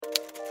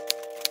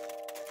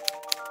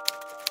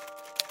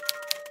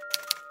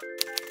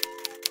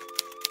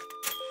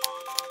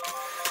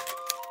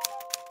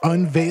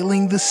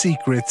unveiling the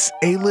secrets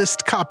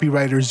A-list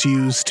copywriters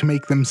use to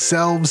make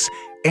themselves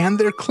and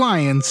their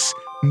clients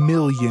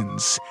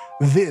millions.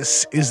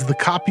 This is the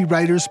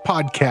Copywriters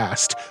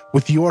Podcast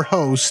with your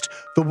host,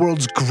 the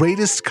world's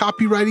greatest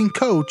copywriting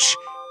coach,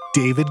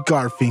 David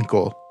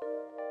Garfinkel.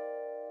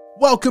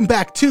 Welcome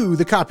back to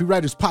the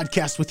Copywriters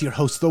Podcast with your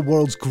host, the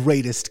world's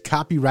greatest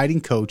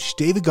copywriting coach,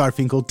 David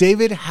Garfinkel.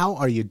 David, how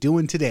are you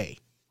doing today?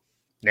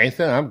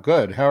 Nathan, I'm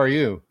good. How are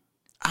you?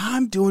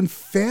 I'm doing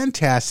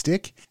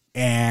fantastic,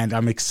 and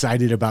I'm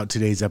excited about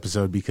today's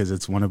episode because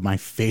it's one of my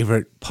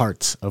favorite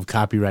parts of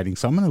copywriting.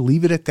 So I'm going to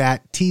leave it at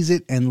that, tease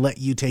it, and let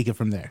you take it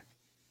from there.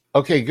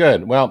 Okay,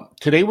 good. Well,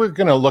 today we're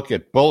going to look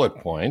at bullet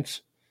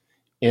points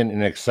in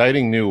an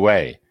exciting new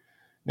way.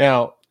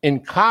 Now,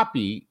 in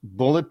copy,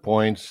 bullet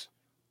points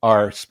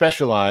are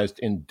specialized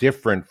and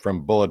different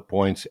from bullet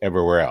points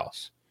everywhere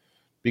else,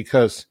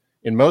 because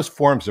in most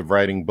forms of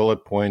writing,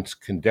 bullet points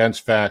condense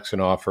facts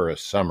and offer a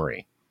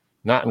summary.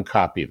 Not in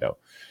copy, though.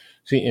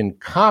 See, in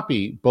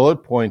copy,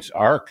 bullet points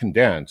are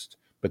condensed,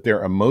 but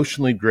they're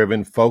emotionally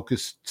driven,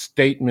 focused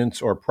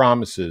statements or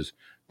promises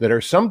that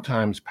are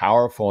sometimes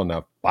powerful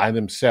enough by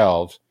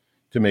themselves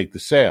to make the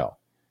sale.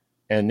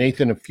 And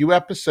Nathan, a few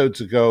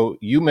episodes ago,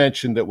 you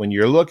mentioned that when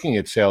you're looking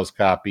at sales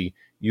copy,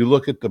 you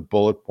look at the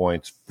bullet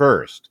points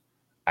first.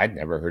 I'd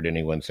never heard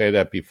anyone say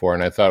that before,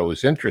 and I thought it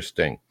was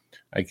interesting.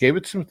 I gave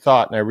it some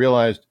thought, and I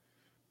realized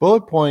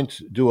bullet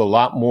points do a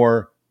lot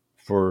more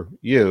for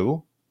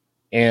you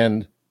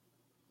and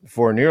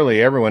for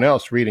nearly everyone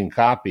else reading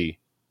copy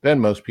than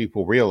most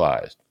people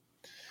realized.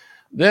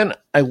 Then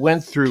I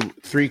went through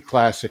 3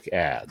 classic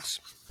ads,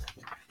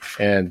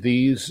 and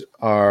these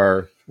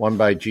are one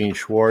by Gene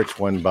Schwartz,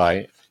 one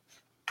by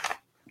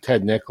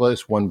Ted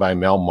Nicholas, one by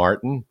Mel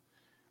Martin,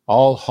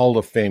 all Hall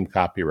of Fame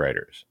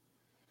copywriters.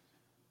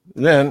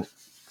 Then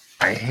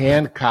I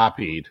hand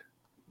copied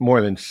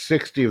more than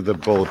 60 of the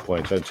bullet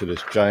points onto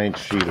this giant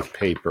sheet of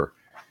paper.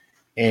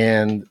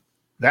 And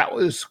that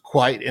was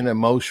quite an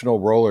emotional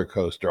roller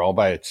coaster all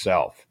by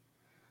itself,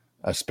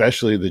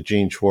 especially the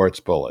Gene Schwartz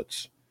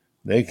bullets.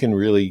 They can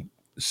really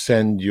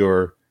send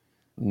your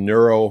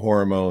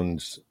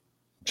neurohormones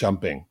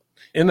jumping.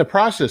 In the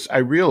process, I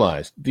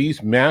realized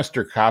these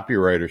master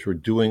copywriters were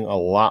doing a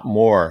lot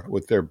more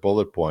with their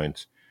bullet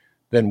points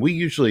than we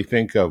usually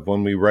think of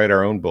when we write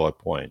our own bullet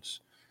points.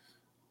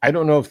 I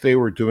don't know if they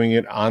were doing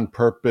it on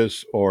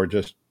purpose or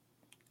just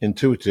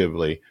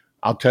intuitively.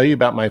 I'll tell you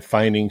about my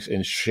findings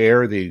and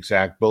share the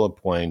exact bullet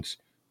points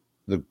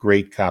the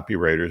great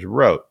copywriters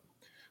wrote.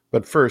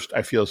 But first,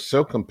 I feel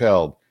so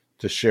compelled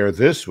to share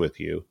this with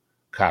you.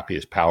 Copy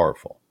is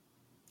powerful.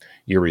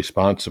 You're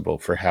responsible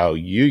for how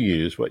you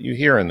use what you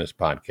hear in this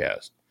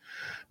podcast.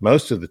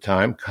 Most of the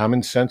time,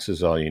 common sense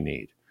is all you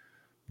need.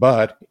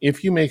 But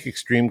if you make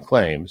extreme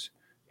claims,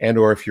 and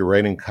or if you're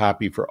writing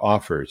copy for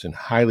offers in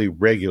highly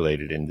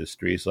regulated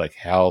industries like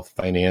health,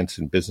 finance,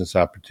 and business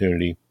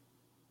opportunity,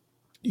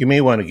 you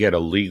may want to get a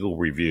legal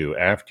review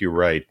after you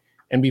write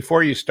and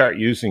before you start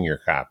using your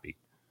copy.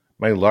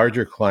 My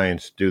larger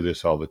clients do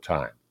this all the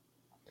time.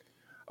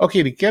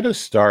 Okay, to get us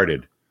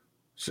started,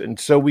 and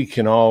so we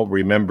can all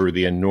remember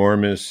the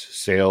enormous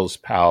sales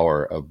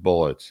power of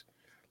bullets,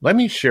 let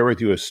me share with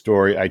you a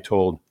story I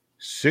told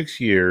 6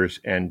 years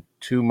and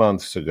 2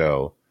 months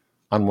ago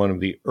on one of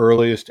the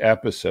earliest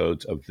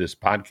episodes of this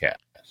podcast.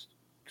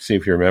 See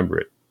if you remember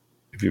it.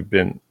 If you've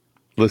been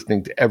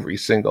listening to every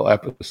single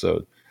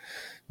episode,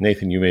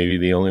 Nathan, you may be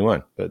the only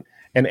one. But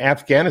an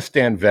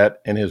Afghanistan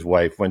vet and his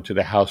wife went to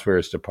the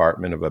housewares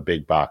department of a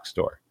big box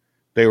store.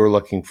 They were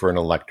looking for an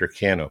electric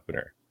can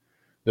opener.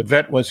 The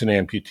vet was an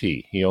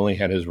amputee. He only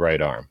had his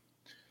right arm.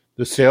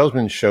 The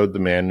salesman showed the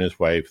man and his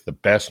wife the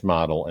best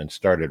model and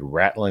started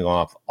rattling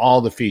off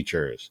all the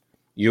features.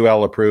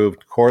 UL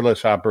approved,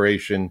 cordless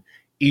operation,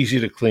 easy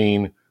to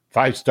clean,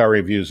 5-star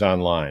reviews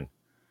online.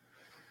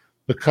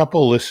 The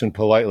couple listened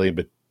politely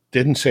but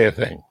didn't say a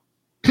thing.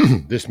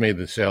 This made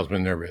the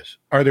salesman nervous.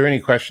 Are there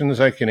any questions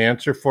I can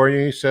answer for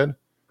you, he said.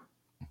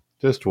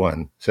 Just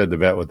one, said the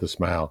vet with a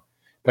smile.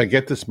 If I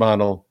get this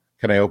model,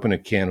 can I open a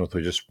can with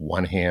just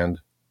one hand?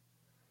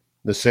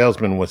 The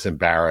salesman was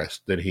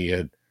embarrassed that he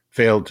had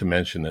failed to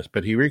mention this,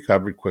 but he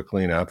recovered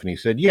quickly enough and he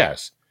said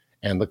yes,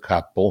 and the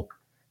couple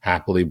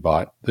happily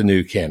bought the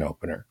new can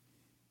opener.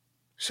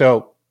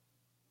 So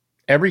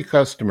every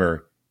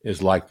customer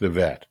is like the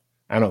vet.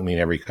 I don't mean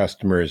every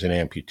customer is an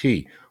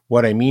amputee.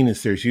 What I mean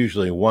is there's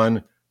usually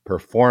one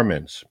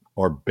performance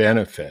or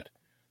benefit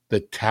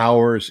that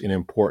towers in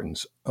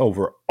importance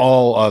over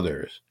all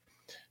others.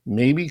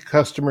 Maybe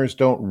customers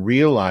don't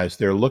realize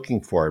they're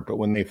looking for it, but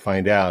when they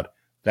find out,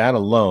 that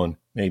alone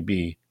may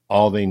be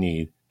all they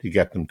need to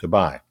get them to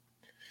buy.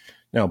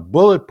 Now,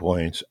 bullet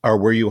points are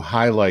where you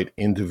highlight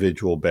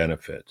individual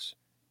benefits,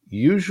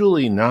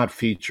 usually not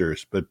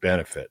features, but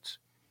benefits.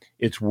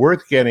 It's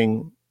worth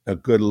getting a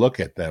good look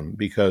at them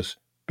because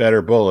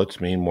better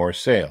bullets mean more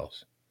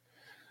sales.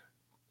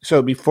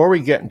 So before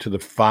we get into the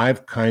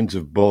 5 kinds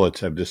of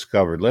bullets I've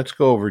discovered, let's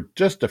go over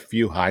just a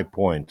few high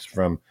points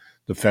from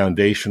the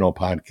foundational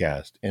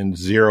podcast and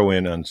zero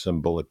in on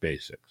some bullet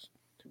basics.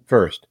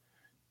 First,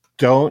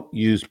 don't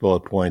use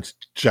bullet points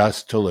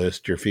just to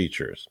list your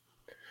features.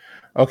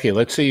 Okay,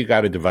 let's say you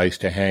got a device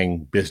to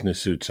hang business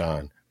suits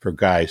on for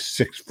guys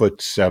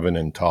 6'7"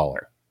 and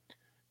taller.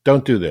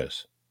 Don't do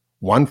this.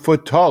 1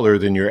 foot taller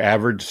than your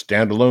average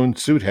standalone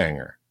suit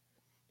hanger.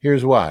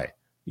 Here's why.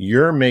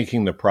 You're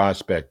making the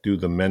prospect do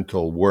the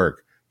mental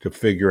work to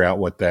figure out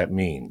what that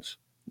means.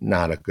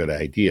 Not a good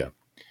idea.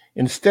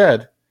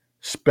 Instead,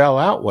 spell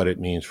out what it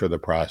means for the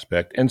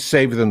prospect and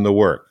save them the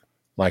work,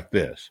 like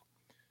this.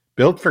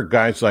 Built for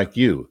guys like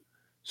you,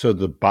 so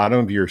the bottom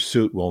of your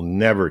suit will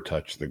never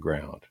touch the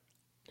ground.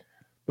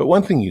 But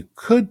one thing you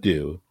could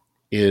do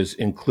is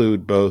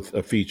include both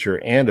a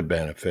feature and a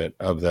benefit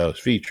of those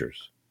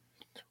features.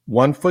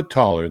 1 foot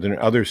taller than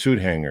other suit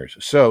hangers,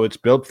 so it's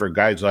built for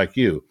guys like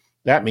you.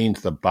 That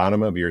means the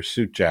bottom of your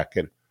suit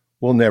jacket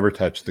will never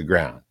touch the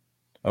ground.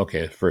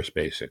 Okay, first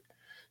basic.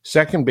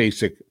 Second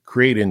basic,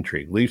 create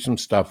intrigue. Leave some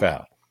stuff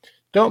out.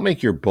 Don't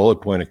make your bullet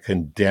point a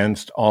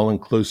condensed,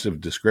 all-inclusive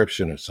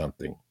description of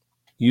something.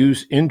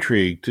 Use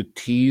intrigue to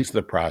tease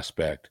the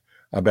prospect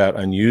about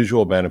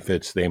unusual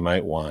benefits they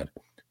might want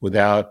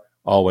without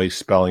always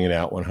spelling it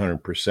out 100%.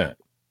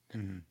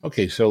 Mm-hmm.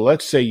 Okay, so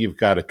let's say you've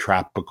got a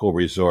tropical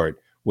resort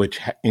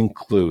which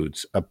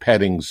includes a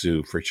petting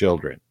zoo for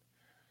children.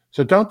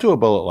 So don't do a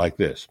bullet like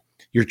this.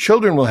 Your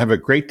children will have a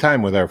great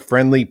time with our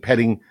friendly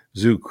petting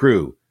zoo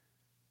crew.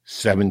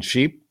 7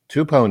 sheep,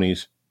 2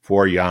 ponies,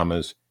 4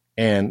 llamas,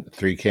 and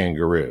 3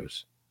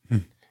 kangaroos.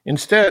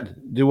 Instead,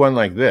 do one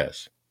like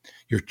this.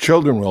 Your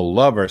children will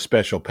love our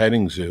special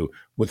petting zoo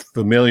with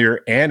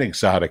familiar and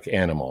exotic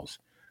animals.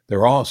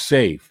 They're all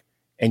safe,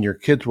 and your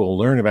kids will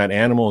learn about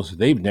animals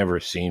they've never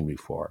seen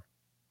before.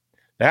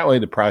 That way,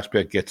 the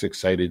prospect gets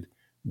excited,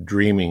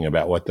 dreaming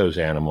about what those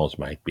animals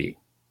might be.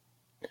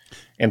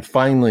 And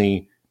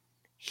finally,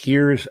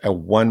 here's a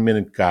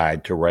 1-minute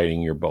guide to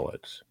writing your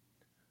bullets.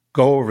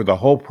 Go over the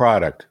whole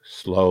product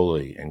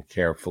slowly and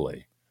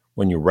carefully.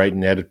 When you write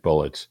and edit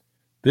bullets,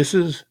 this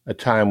is a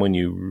time when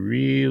you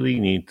really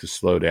need to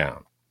slow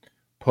down.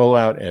 Pull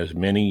out as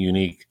many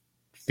unique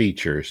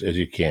features as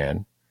you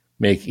can,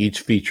 make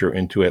each feature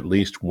into at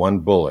least 1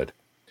 bullet,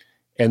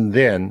 and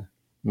then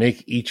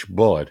make each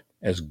bullet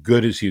as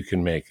good as you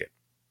can make it.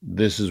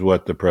 This is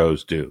what the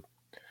pros do.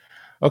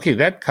 Okay,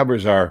 that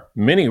covers our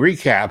mini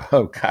recap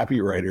of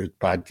Copywriters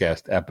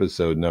Podcast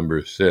episode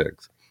number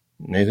 6.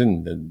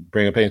 Nathan,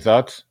 bring up any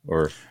thoughts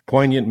or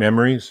poignant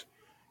memories?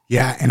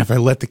 Yeah, and if I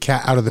let the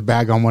cat out of the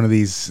bag on one of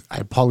these, I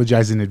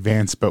apologize in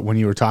advance, but when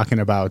you were talking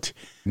about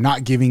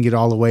not giving it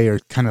all away or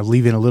kind of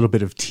leaving a little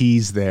bit of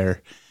tease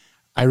there,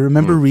 I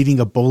remember reading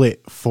a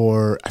bullet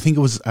for, I think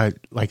it was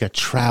like a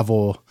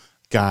travel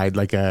guide,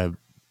 like a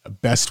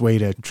best way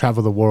to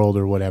travel the world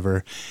or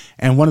whatever.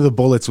 And one of the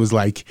bullets was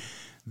like,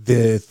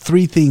 the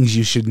 3 things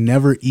you should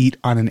never eat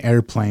on an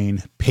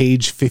airplane,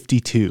 page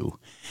 52.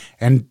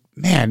 And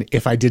man,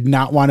 if I did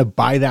not want to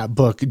buy that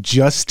book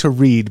just to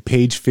read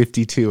page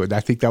 52, and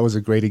I think that was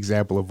a great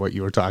example of what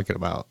you were talking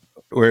about.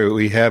 Where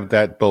we have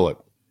that bullet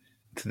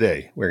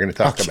today. We're going to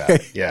talk about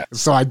it. Yeah.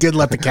 So I did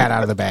let the cat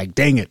out of the bag.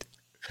 Dang it.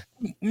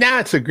 Nah,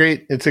 it's a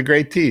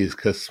great tease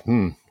because,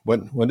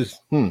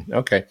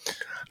 okay.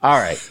 All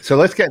right. So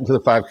let's get into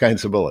the 5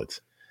 kinds of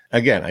bullets.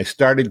 Again, I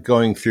started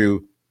going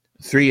through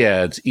 3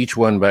 ads, each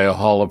one by a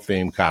Hall of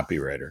Fame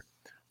copywriter.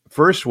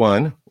 First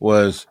one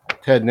was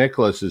Ted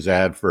Nicholas's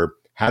ad for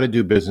How to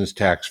Do Business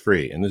Tax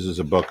Free. And this is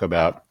a book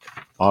about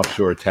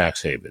offshore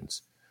tax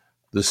havens.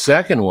 The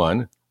second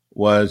one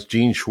was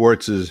Gene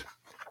Schwartz's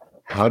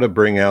How to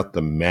Bring Out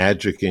the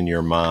Magic in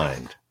Your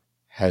Mind.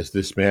 Has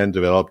this man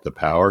developed the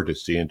power to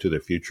see into the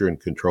future and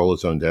control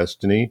his own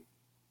destiny?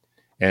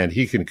 And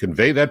he can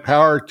convey that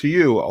power to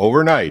you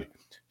overnight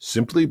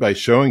simply by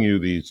showing you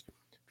these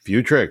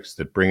few tricks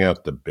that bring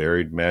out the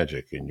buried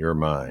magic in your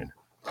mind.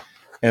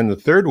 And the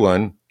third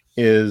one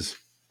is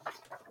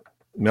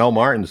Mel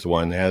Martin's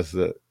one, has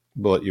the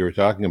bullet you were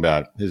talking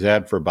about, his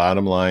ad for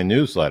Bottom Line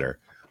newsletter,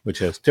 which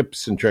has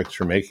tips and tricks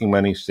for making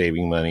money,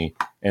 saving money,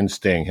 and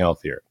staying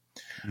healthier.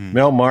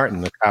 Mel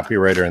Martin, the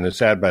copywriter in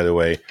this ad, by the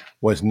way,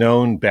 was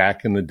known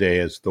back in the day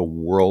as the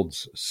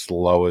world's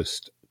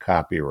slowest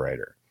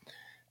copywriter.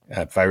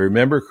 If I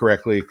remember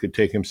correctly, it could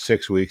take him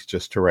 6 weeks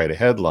just to write a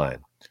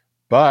headline.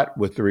 But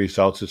with the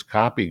results his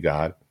copy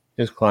got,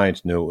 his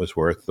clients knew it was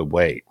worth the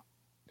wait.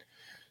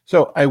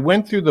 So I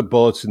went through the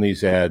bullets in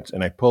these ads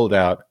and I pulled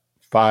out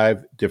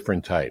 5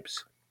 different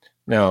types.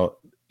 Now,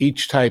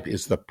 each type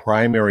is the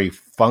primary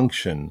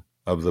function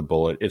of the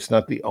bullet. It's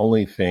not the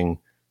only thing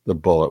the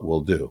bullet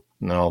will do.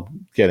 And I'll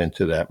get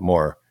into that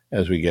more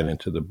as we get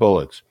into the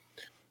bullets.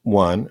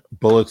 1,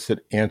 bullets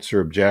that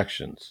answer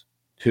objections.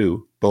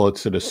 2,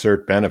 bullets that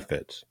assert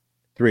benefits.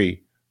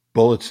 3,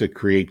 bullets that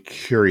create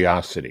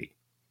curiosity.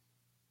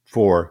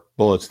 4,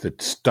 bullets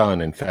that stun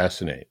and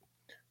fascinate.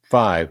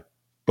 5,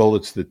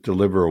 bullets that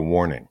deliver a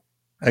warning.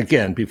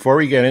 Again, before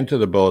we get into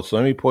the bullets,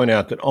 let me point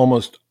out that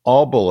almost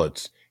all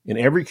bullets in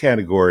every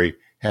category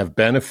have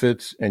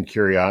benefits and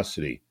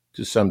curiosity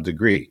to some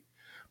degree.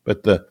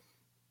 But the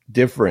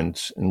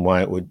difference in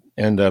why it would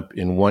end up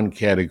in one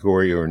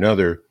category or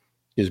another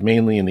is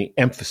mainly in the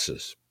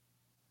emphasis.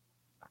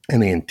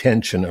 and the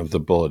intention of the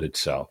bullet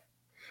itself.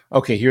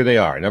 Okay, here they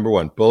are. Number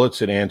one, bullets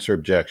that answer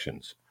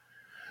objections.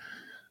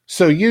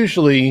 So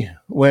usually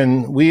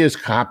when we as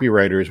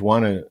copywriters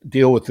want to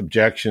deal with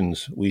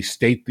objections, we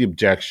state the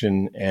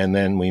objection and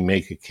then we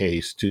make a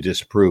case to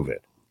disprove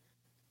it.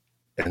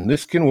 And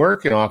this can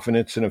work, and often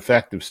it's an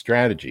effective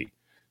strategy.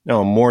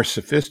 Now, a more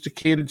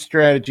sophisticated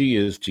strategy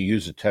is to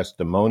use a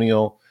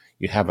testimonial.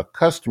 You have a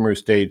customer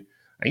state,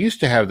 I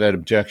used to have that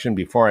objection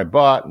before I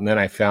bought, and then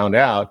I found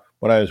out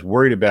what I was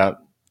worried about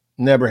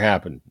never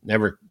happened.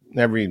 Never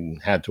even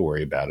had to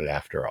worry about it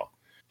after all.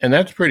 And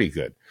that's pretty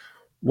good.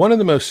 One of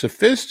the most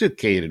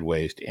sophisticated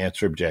ways to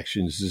answer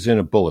objections is in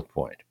a bullet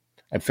point.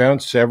 I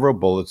found several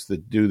bullets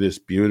that do this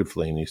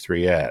beautifully in these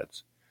 3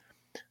 ads.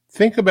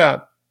 Think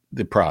about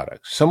the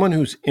product. Someone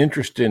who's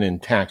interested in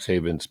tax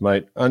havens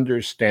might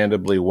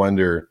understandably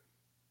wonder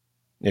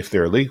if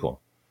they're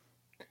legal.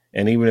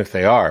 And even if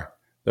they are,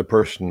 the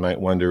person might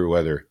wonder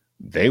whether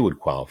they would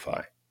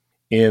qualify.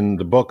 In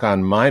the book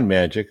on Mind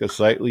Magic, a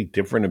slightly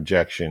different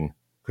objection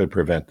could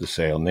prevent the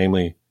sale,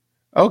 namely,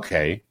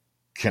 okay,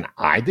 can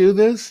I do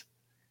this?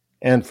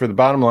 And for the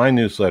Bottom Line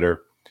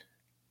newsletter,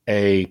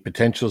 a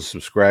potential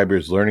subscriber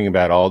is learning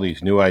about all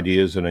these new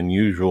ideas and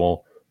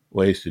unusual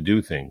ways to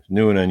do things.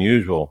 New and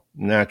unusual,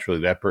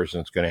 naturally, that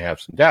person's going to have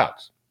some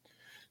doubts.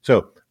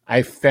 So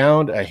I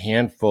found a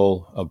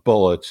handful of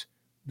bullets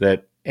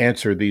that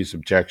answer these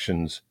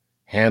objections,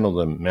 handle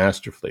them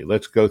masterfully.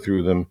 Let's go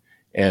through them.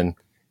 And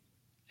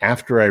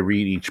after I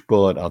read each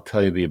bullet, I'll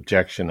tell you the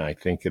objection I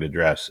think it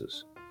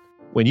addresses.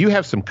 When you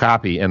have some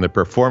copy and the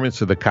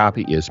performance of the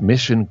copy is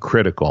mission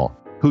critical,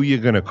 who you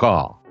going to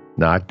call?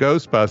 Not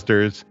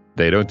Ghostbusters.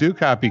 They don't do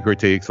copy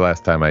critiques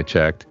last time I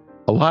checked.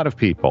 A lot of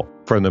people,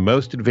 from the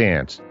most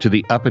advanced to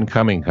the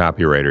up-and-coming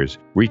copywriters,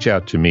 reach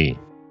out to me.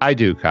 I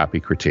do copy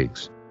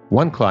critiques.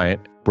 One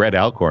client, Brett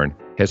Alcorn,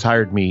 has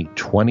hired me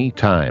 20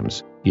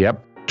 times.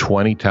 Yep,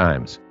 20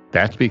 times.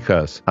 That's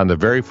because on the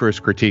very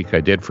first critique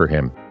I did for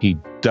him, he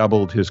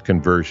doubled his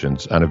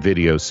conversions on a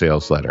video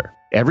sales letter.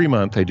 Every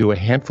month, I do a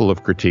handful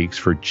of critiques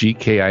for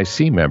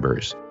GKIC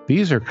members.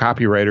 These are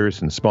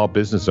copywriters and small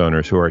business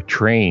owners who are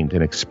trained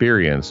and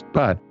experienced,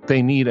 but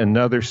they need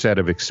another set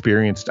of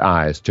experienced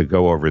eyes to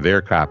go over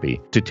their copy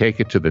to take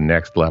it to the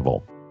next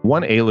level.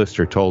 One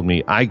A-lister told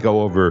me I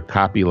go over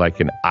copy like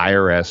an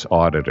IRS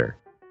auditor.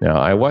 Now,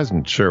 I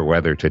wasn't sure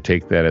whether to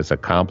take that as a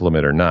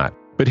compliment or not,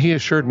 but he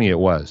assured me it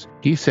was.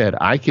 He said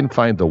I can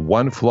find the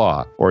one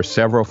flaw or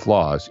several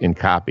flaws in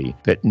copy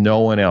that no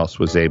one else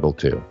was able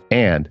to,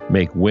 and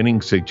make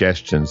winning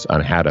suggestions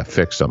on how to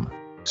fix them.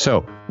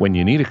 So, when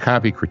you need a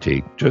copy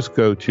critique, just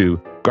go to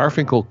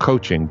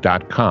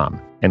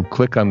garfinkelcoaching.com and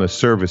click on the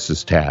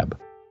Services tab.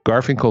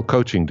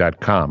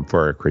 garfinkelcoaching.com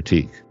for a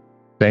critique.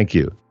 Thank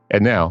you.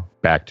 And now,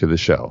 back to the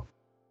show.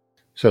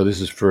 So this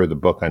is for the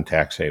book on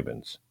tax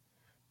havens.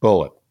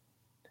 Bullet.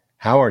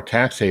 How are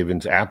tax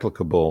havens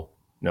applicable?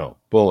 No,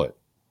 bullet.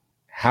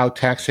 How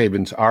tax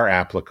havens are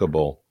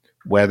applicable,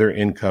 whether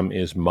income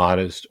is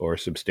modest or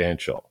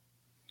substantial.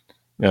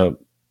 Now,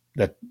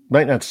 that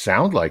might not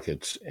sound like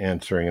it's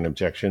answering an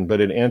objection,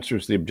 but it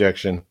answers the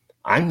objection,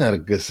 I'm not a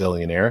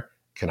gazillionaire.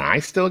 Can I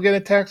still get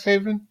a tax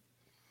haven?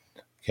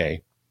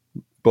 Okay.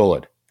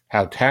 Bullet.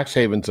 How tax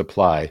havens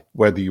apply,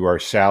 whether you are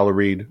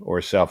salaried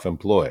or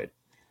self-employed.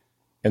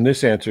 And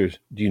this answers,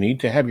 do you need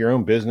to have your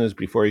own business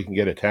before you can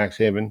get a tax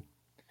haven?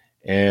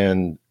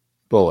 And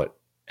bullet.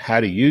 How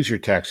to use your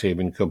tax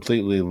haven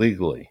completely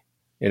legally.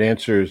 It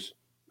answers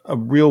a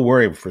real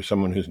worry for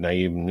someone who's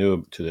naive and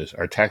new to this.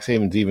 Are tax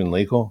havens even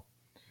legal?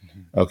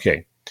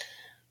 Okay.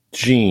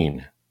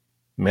 Gene,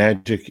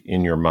 Magic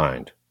in Your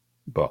Mind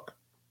book.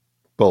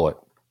 Bullet.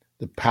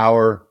 The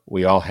power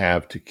we all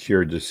have to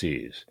cure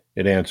disease.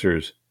 It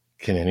answers,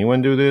 can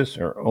anyone do this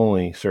or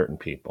only certain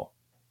people?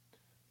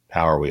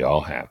 Power we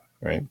all have,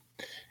 right?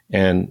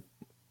 And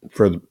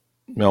for the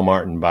Mel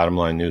Martin Bottom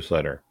Line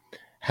newsletter,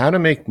 how to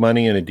make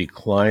money in a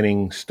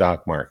declining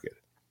stock market,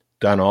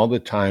 done all the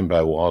time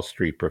by Wall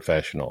Street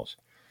professionals.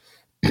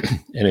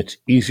 And it's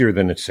easier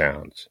than it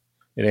sounds.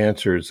 It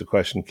answers the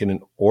question, can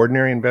an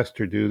ordinary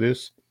investor do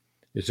this?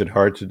 Is it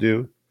hard to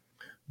do?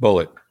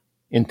 Bullet.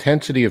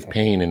 Intensity of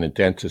pain in a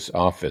dentist's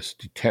office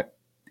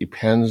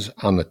depends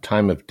on the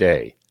time of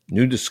day.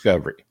 New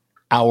discovery.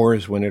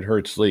 Hours when it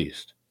hurts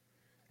least.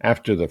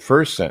 After the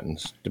first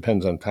sentence,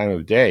 depends on time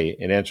of day,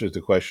 it answers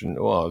the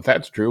question, well, if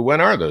that's true, when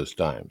are those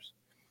times?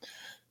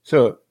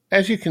 So,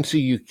 as you can see,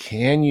 you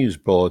can use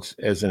bullets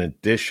as an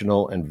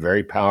additional and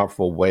very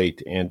powerful way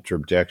to answer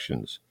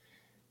objections.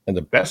 And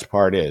the best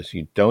part is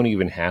you don't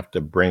even have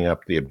to bring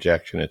up the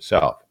objection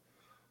itself.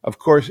 Of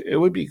course, it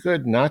would be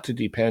good not to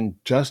depend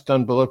just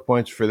on bullet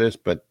points for this,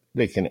 but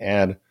they can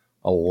add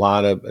a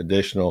lot of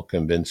additional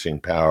convincing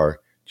power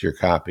to your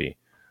copy.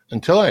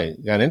 Until I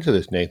got into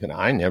this, Nathan,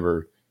 I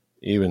never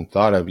even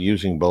thought of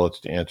using bullets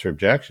to answer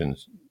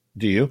objections.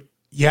 Do you?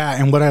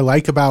 Yeah, and what I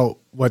like about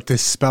what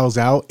this spells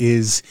out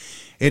is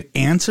it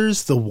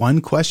answers the one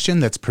question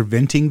that's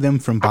preventing them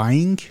from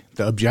buying,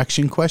 the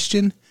objection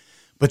question,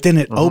 But then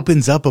it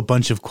opens up a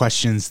bunch of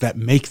questions that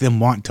make them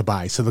want to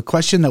buy. So the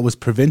question that was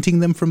preventing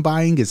them from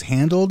buying is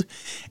handled,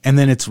 and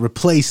then it's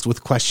replaced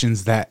with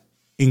questions that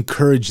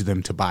encourage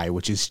them to buy,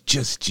 which is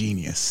just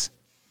genius.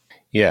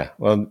 Yeah,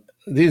 well,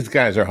 these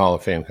guys are Hall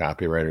of Fame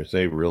copywriters.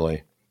 They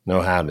really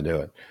know how to do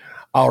it.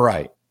 All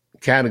right,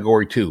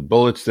 category 2,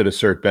 bullets that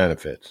assert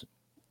benefits.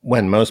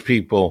 When most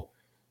people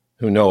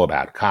who know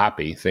about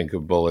copy think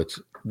of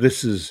bullets,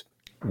 this is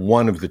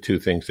one of the two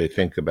things they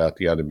think about,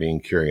 the other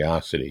being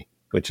curiosity,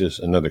 which is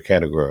another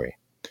category.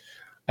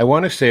 I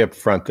want to say up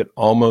front that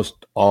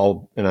almost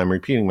all, and I'm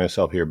repeating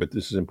myself here, but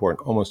this is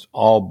important, almost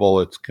all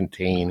bullets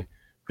contain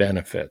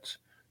benefits.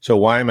 So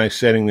why am I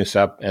setting this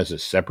up as a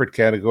separate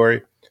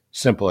category?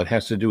 Simple. It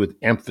has to do with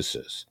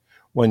emphasis.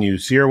 When you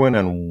zero in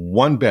on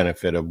one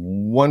benefit of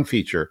one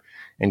feature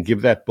and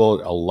give that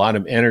bullet a lot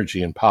of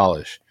energy and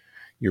polish,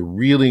 you're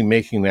really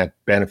making that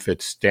benefit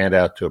stand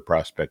out to a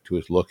prospect who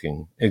is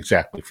looking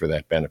exactly for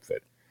that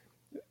benefit.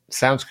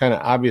 Sounds kind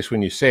of obvious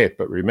when you say it,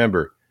 but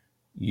remember,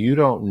 you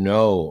don't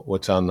know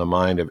what's on the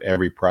mind of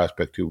every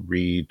prospect who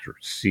reads or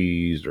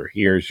sees or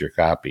hears your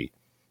copy.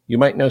 You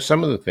might know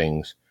some of the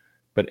things,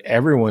 but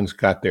everyone's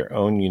got their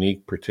own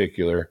unique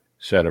particular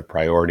set of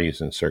priorities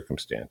and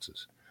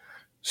circumstances.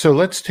 So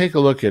let's take a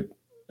look at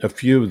a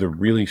few of the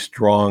really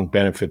strong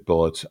benefit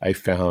bullets I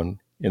found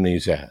in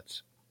these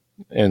ads.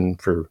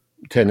 And for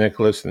Ted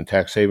Nicholas in the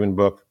Tax Haven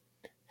book,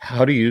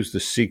 How to Use the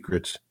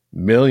Secrets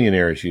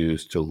Millionaires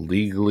Use to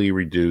Legally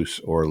Reduce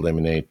or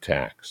Eliminate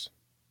Tax.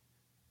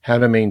 How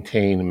to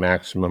Maintain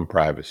Maximum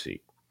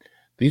Privacy.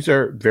 These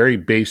are very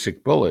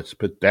basic bullets,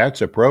 but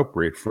that's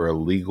appropriate for a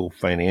legal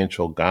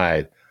financial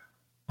guide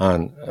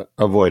on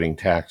avoiding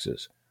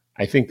taxes.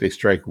 I think they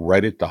strike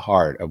right at the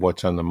heart of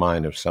what's on the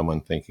mind of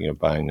someone thinking of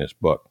buying this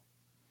book.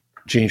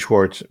 Gene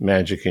Schwartz,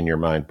 Magic in Your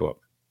Mind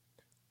book.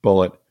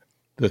 Bullet,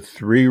 the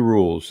 3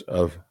 rules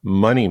of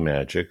money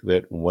magic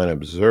that, when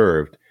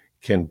observed,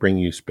 can bring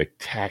you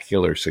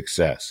spectacular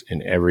success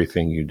in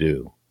everything you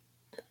do.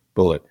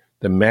 Bullet,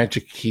 the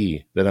magic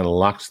key that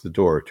unlocks the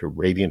door to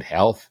radiant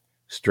health,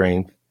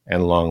 strength,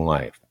 and long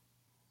life.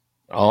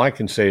 All I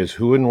can say is,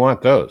 who wouldn't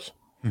want those?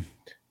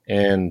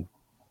 And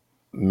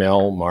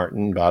Mel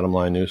Martin, Bottom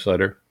Line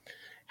Newsletter,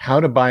 how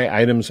to buy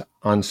items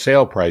on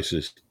sale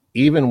prices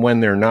even when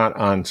they're not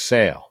on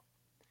sale.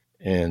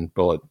 And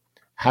Bullet,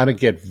 how to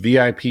get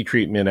VIP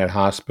treatment at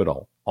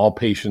hospital. All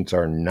patients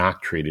are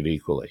not treated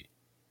equally.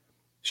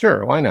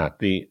 Sure, why not?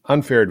 The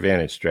unfair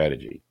advantage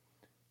strategy.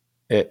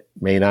 It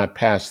may not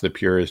pass the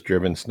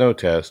purist-driven snow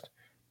test,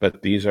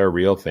 but these are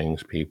real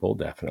things people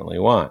definitely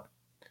want.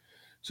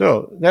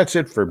 So that's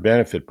it for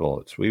benefit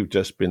bullets. We've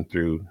just been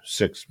through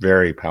 6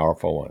 very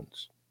powerful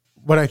ones.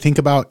 What I think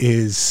about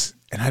is,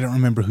 and I don't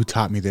remember who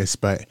taught me this,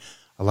 but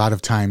a lot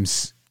of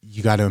times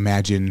you got to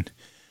imagine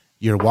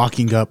you're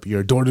walking up,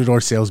 you're a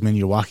door-to-door salesman,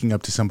 you're walking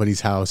up to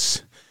somebody's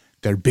house,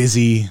 they're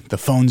busy, the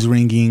phone's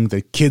ringing,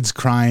 the kid's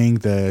crying,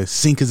 the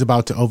sink is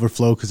about to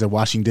overflow because they're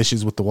washing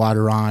dishes with the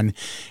water on,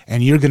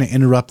 and you're going to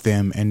interrupt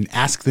them and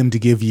ask them to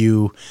give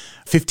you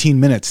 15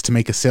 minutes to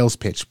make a sales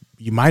pitch.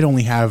 You might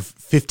only have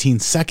 15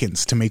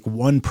 seconds to make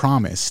one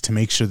promise to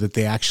make sure that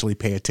they actually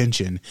pay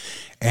attention.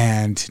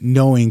 And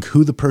knowing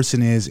who the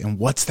person is and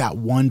what's that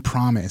one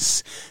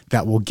promise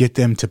that will get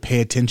them to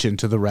pay attention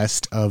to the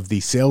rest of the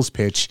sales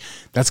pitch,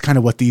 that's kind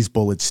of what these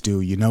bullets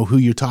do. You know who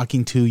you're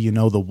talking to, you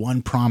know the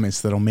one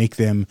promise that'll make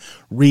them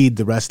read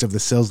the rest of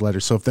the sales letter.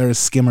 So if they're a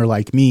skimmer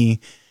like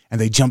me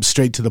and they jump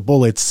straight to the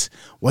bullets,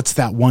 what's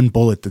that one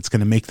bullet that's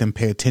going to make them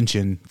pay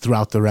attention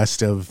throughout the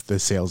rest of the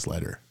sales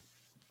letter?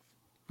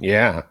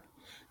 Yeah,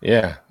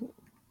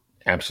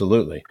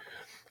 absolutely.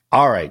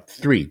 All right,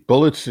 3,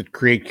 bullets that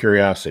create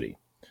curiosity.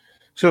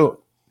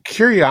 So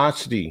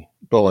curiosity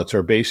bullets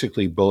are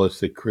basically bullets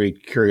that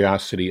create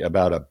curiosity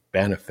about a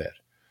benefit.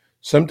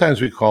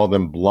 Sometimes we call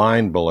them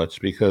blind bullets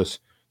because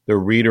the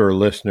reader or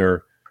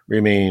listener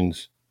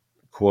remains,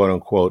 quote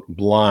unquote,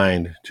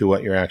 blind to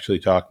what you're actually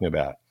talking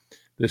about.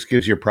 This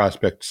gives your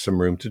prospect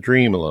some room to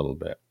dream a little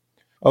bit.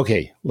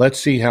 Okay, let's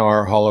see how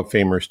our Hall of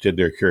Famers did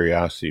their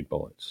curiosity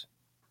bullets.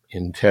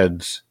 In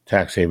Ted's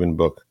Tax Haven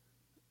book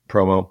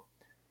promo,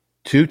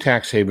 2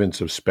 tax havens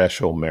of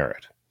special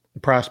merit. The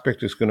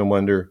prospect is going to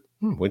wonder,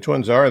 which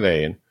ones are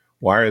they and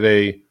why are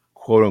they,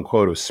 quote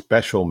unquote, of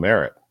special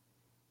merit?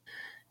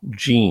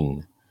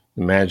 Gene,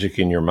 the Magic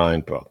in Your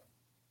Mind book.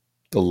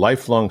 The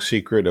lifelong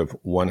secret of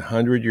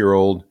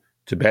 100-year-old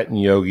Tibetan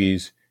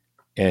yogis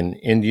and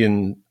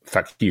Indian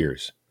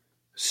fakirs.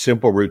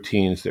 Simple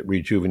routines that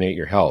rejuvenate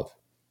your health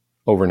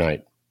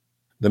overnight.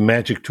 The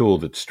magic tool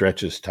that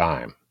stretches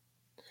time.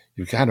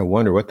 You've got to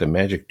wonder what the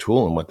magic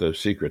tool and what those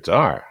secrets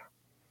are.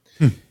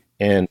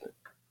 And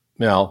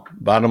Mel,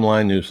 Bottom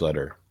Line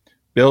Newsletter,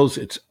 Bills,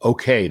 it's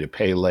okay to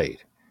pay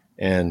late.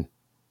 And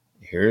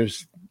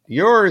here's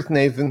yours,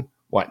 Nathan.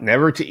 What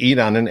never to eat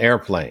on an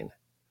airplane.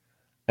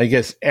 I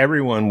guess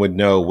everyone would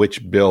know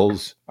which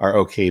bills are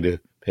okay to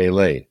pay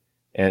late.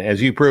 And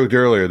as you proved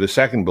earlier, the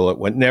second bullet,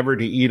 what never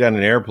to eat on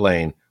an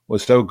airplane,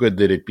 was so good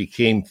that it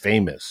became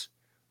famous.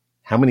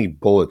 how many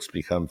bullets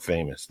become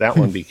famous. That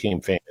one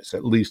became famous,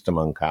 at least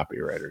among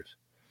copywriters.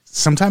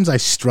 Sometimes I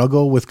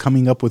struggle with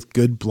coming up with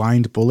good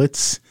blind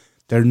bullets.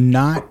 They're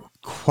not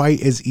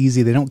quite as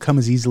easy. They don't come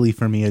as easily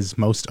for me as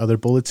most other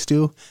bullets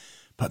do.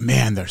 But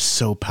man, they're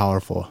so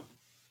powerful.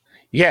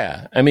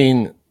 Yeah. I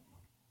mean,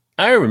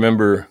 I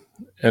remember,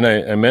 and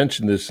I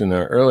mentioned this in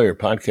an earlier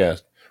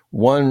podcast,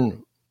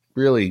 one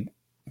really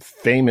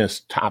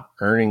famous top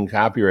earning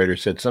copywriter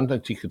said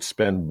sometimes he could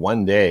spend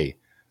one day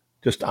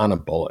just on a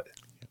bullet,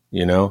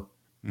 you know?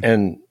 Mm-hmm.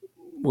 And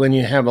when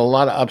you have a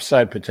lot of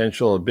upside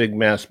potential, a big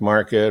mass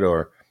market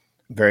or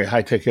very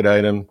high ticket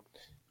item,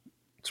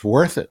 it's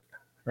worth it,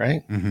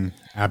 right? Mm-hmm.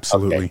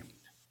 Absolutely. Okay.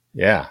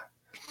 Yeah.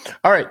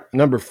 All right.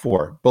 Number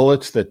 4,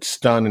 bullets that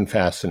stun and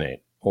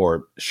fascinate,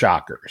 or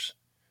shockers.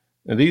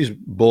 Now, these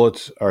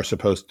bullets are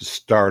supposed to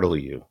startle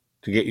you,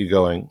 to get you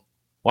going,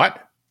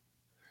 what?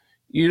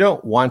 You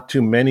don't want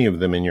too many of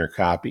them in your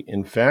copy.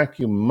 In fact,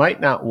 you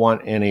might not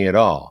want any at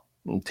all.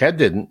 And Ted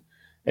didn't.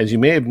 As you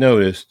may have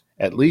noticed,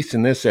 at least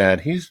in this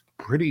ad, he's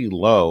pretty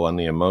low on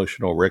the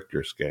emotional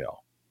Richter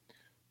scale.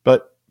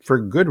 But for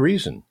good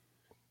reason.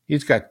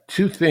 He's got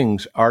 2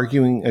 things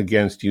arguing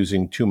against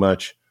using too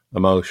much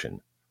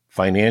emotion: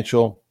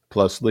 financial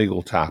plus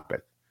legal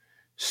topic.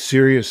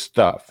 Serious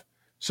stuff.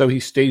 So he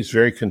stays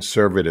very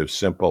conservative,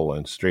 simple,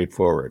 and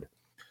straightforward.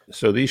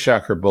 So these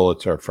shocker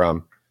bullets are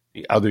from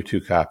the other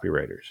 2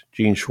 copywriters.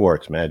 Gene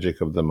Schwartz, Magic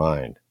of the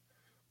Mind.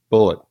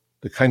 Bullet,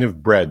 the kind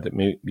of bread that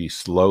may be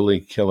slowly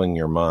killing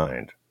your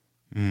mind.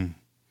 Mm.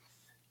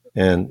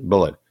 And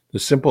Bullet, the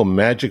simple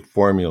magic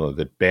formula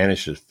that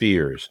banishes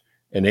fears,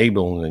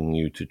 enabling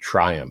you to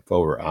triumph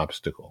over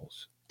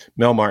obstacles.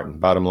 Mel Martin,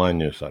 Bottom Line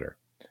Newsletter.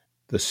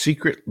 The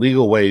secret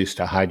legal ways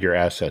to hide your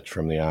assets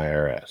from the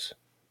IRS.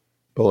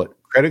 Bullet,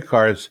 credit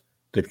cards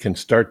that can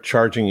start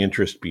charging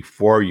interest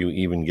before you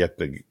even get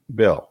the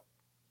bill.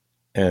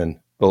 And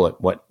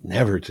Bullet, what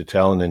never to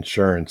tell an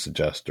insurance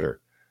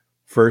adjuster.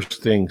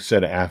 First thing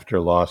said after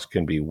loss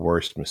can be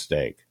worst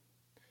mistake.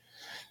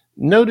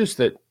 Notice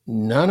that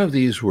none of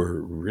these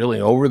were really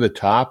over the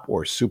top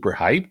or super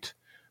hyped,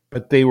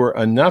 but they were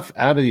enough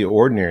out of the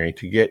ordinary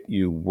to get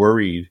you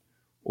worried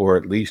or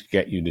at least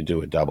get you to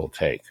do a double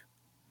take.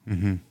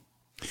 Mm-hmm.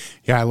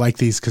 Yeah, I like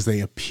these because they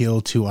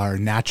appeal to our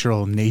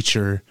natural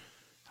nature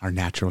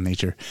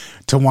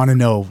to want to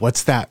know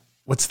what's that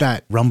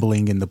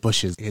rumbling in the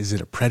bushes? Is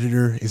it a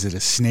predator? Is it a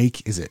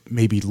snake? Is it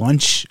maybe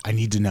lunch? I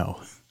need to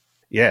know.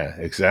 Yeah,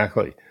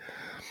 exactly.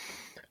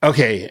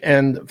 Okay,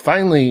 and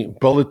finally,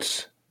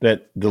 bullets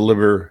that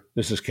deliver,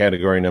 this is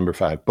category number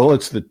 5,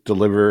 bullets that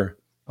deliver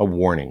a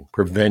warning,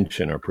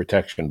 prevention or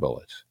protection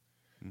bullets.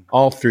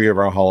 All 3 of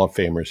our Hall of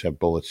Famers have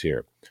bullets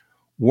here.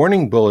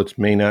 Warning bullets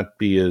may not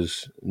be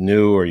as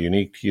new or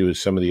unique to you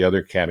as some of the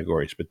other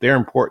categories, but they're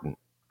important.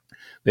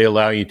 They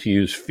allow you to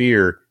use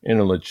fear in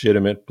a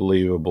legitimate,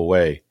 believable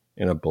way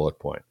in a bullet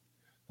point.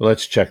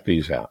 Let's check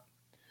these out.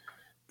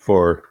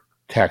 For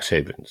Tax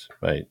Havens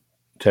by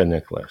Ted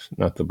Nicholas,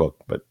 not the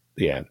book, but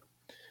the ad.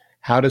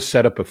 How to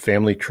set up a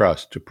family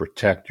trust to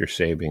protect your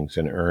savings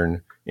and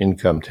earn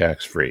income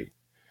tax-free.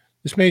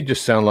 This may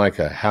just sound like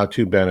a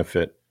how-to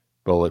benefit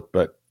bullet,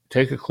 but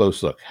take a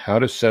close look. How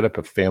to set up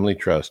a family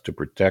trust to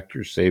protect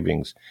your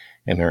savings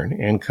and earn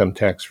income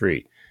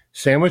tax-free.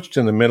 Sandwiched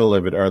in the middle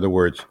of it are the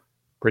words,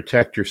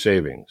 protect your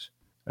savings.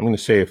 I'm going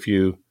to say a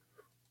few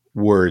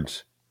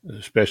words,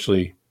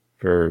 especially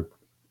for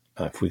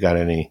if we got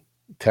any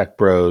tech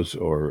bros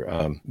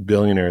or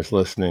billionaires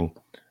listening.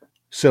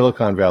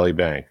 Silicon Valley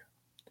Bank,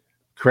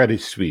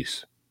 Credit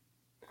Suisse.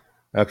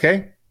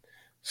 Okay?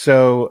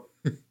 So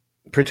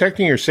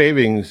protecting your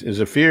savings is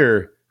a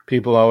fear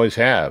people always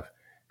have.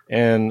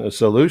 And a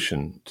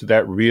solution to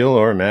that real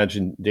or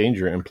imagined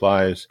danger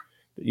implies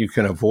that you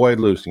can avoid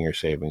losing your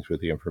savings with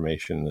the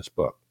information in this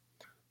book.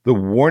 The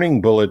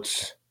warning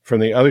bullets from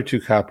the other 2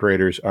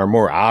 copywriters are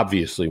more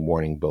obviously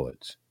warning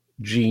bullets.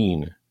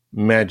 Gene,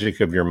 Magic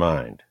of Your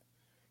Mind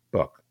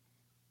book.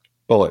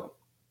 Bullet,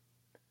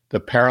 the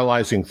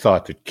paralyzing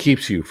thought that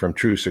keeps you from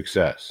true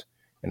success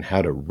and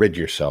how to rid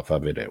yourself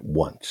of it at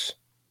once.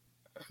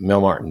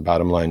 Mel Martin,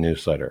 Bottom Line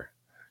Newsletter.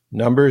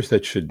 Numbers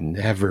that should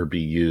never be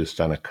used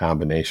on a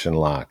combination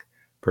lock.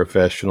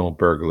 Professional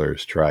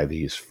burglars try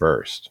these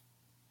first.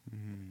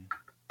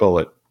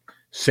 Bullet,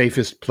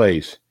 safest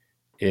place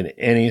in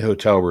any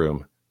hotel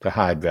room to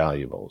hide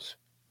valuables.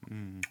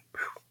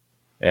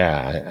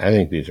 Yeah, I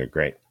think these are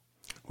great.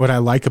 What I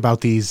like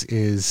about these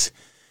is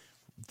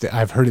that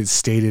I've heard it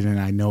stated, and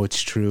I know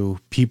it's true,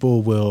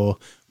 people will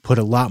put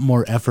a lot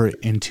more effort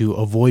into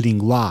avoiding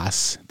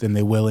loss than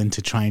they will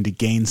into trying to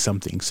gain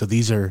something. So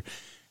these are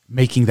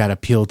making that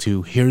appeal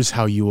to here's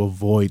how you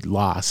avoid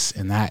loss,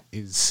 and that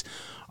is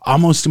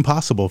almost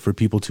impossible for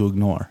people to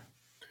ignore.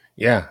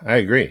 Yeah, I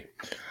agree.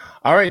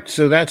 All right,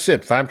 so that's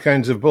it. 5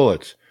 kinds of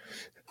bullets.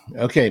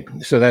 Okay,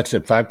 so that's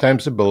it. 5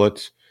 types of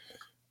bullets.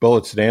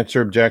 Bullets that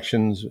answer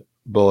objections,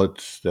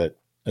 bullets that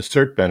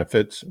assert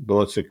benefits,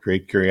 bullets that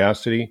create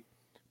curiosity,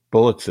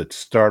 bullets that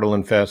startle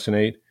and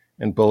fascinate,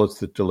 and bullets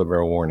that deliver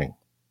a warning.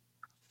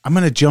 I'm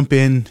going to jump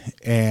in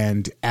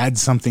and add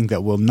something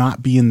that will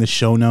not be in the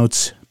show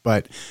notes.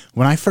 But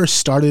when I first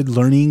started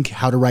learning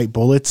how to write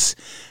bullets,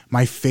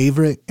 my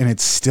favorite, and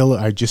it's still,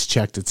 I just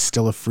checked, it's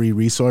still a free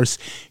resource.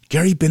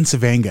 Gary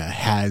Bencivenga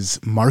has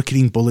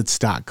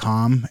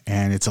marketingbullets.com,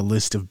 and it's a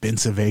list of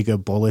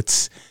Bencivenga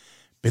bullets.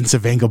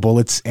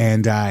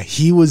 And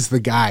he was the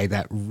guy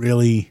that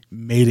really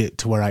made it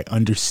to where I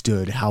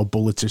understood how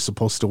bullets are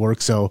supposed to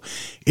work. So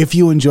if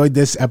you enjoyed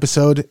this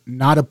episode,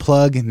 not a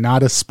plug,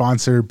 not a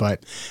sponsor,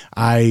 but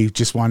I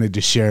just wanted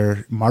to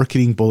share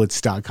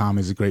marketingbullets.com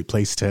is a great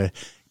place to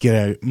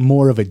get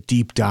more of a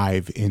deep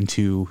dive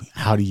into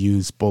how to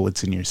use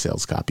bullets in your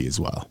sales copy as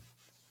well.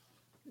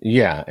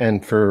 Yeah,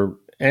 and for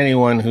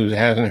anyone who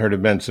hasn't heard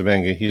of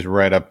Bencivenga, he's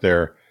right up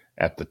there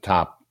at the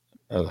top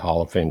of the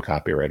Hall of Fame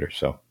copywriter.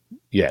 So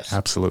yes,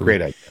 absolutely.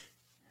 Great idea.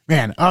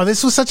 Man, oh,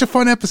 this was such a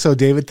fun episode,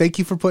 David. Thank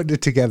you for putting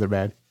it together,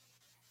 man.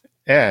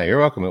 Yeah, you're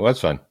welcome. It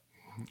was fun.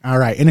 All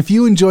right. And if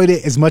you enjoyed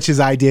it as much as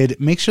I did,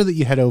 make sure that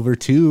you head over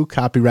to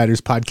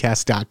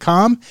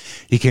copywriterspodcast.com.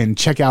 You can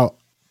check out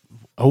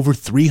over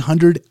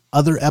 300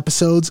 other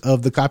episodes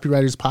of the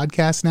Copywriters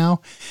Podcast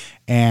now.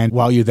 And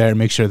while you're there,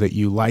 make sure that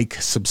you like,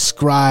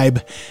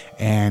 subscribe,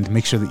 and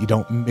make sure that you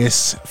don't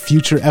miss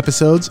future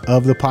episodes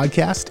of the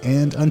podcast.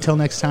 And until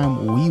next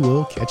time, we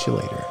will catch you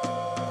later.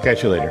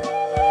 Catch you later.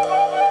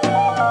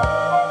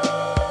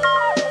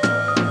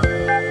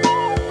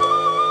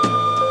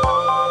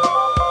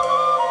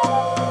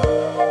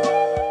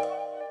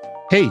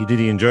 Hey, did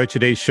you enjoy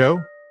today's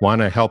show?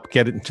 Want to help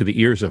get it into the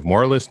ears of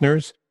more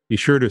listeners? Be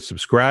sure to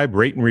subscribe,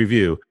 rate, and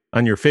review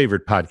on your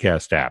favorite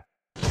podcast app.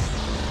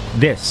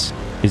 This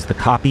is the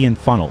Copy and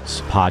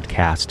Funnels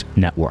Podcast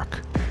Network.